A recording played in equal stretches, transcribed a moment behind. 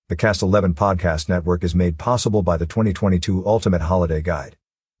The Cast 11 Podcast Network is made possible by the 2022 Ultimate Holiday Guide.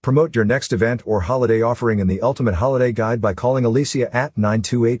 Promote your next event or holiday offering in the Ultimate Holiday Guide by calling Alicia at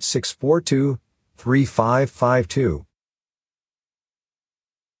 928-642-3552.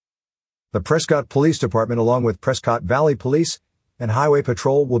 The Prescott Police Department, along with Prescott Valley Police and Highway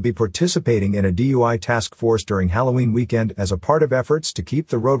Patrol, will be participating in a DUI task force during Halloween weekend as a part of efforts to keep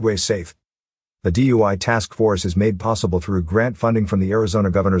the roadways safe. The DUI task force is made possible through grant funding from the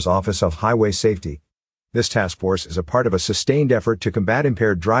Arizona Governor's Office of Highway Safety. This task force is a part of a sustained effort to combat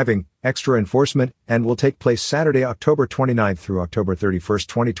impaired driving, extra enforcement, and will take place Saturday, October 29th through October 31st,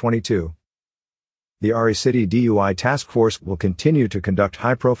 2022. The RA City DUI Task Force will continue to conduct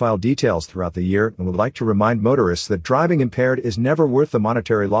high-profile details throughout the year and would like to remind motorists that driving impaired is never worth the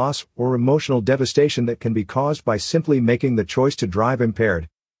monetary loss or emotional devastation that can be caused by simply making the choice to drive impaired.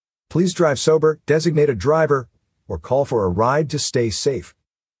 Please drive sober, designate a driver, or call for a ride to stay safe.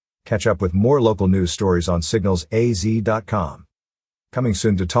 Catch up with more local news stories on signalsaz.com. Coming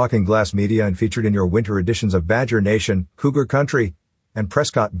soon to Talking Glass Media and featured in your winter editions of Badger Nation, Cougar Country, and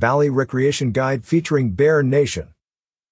Prescott Valley Recreation Guide featuring Bear Nation.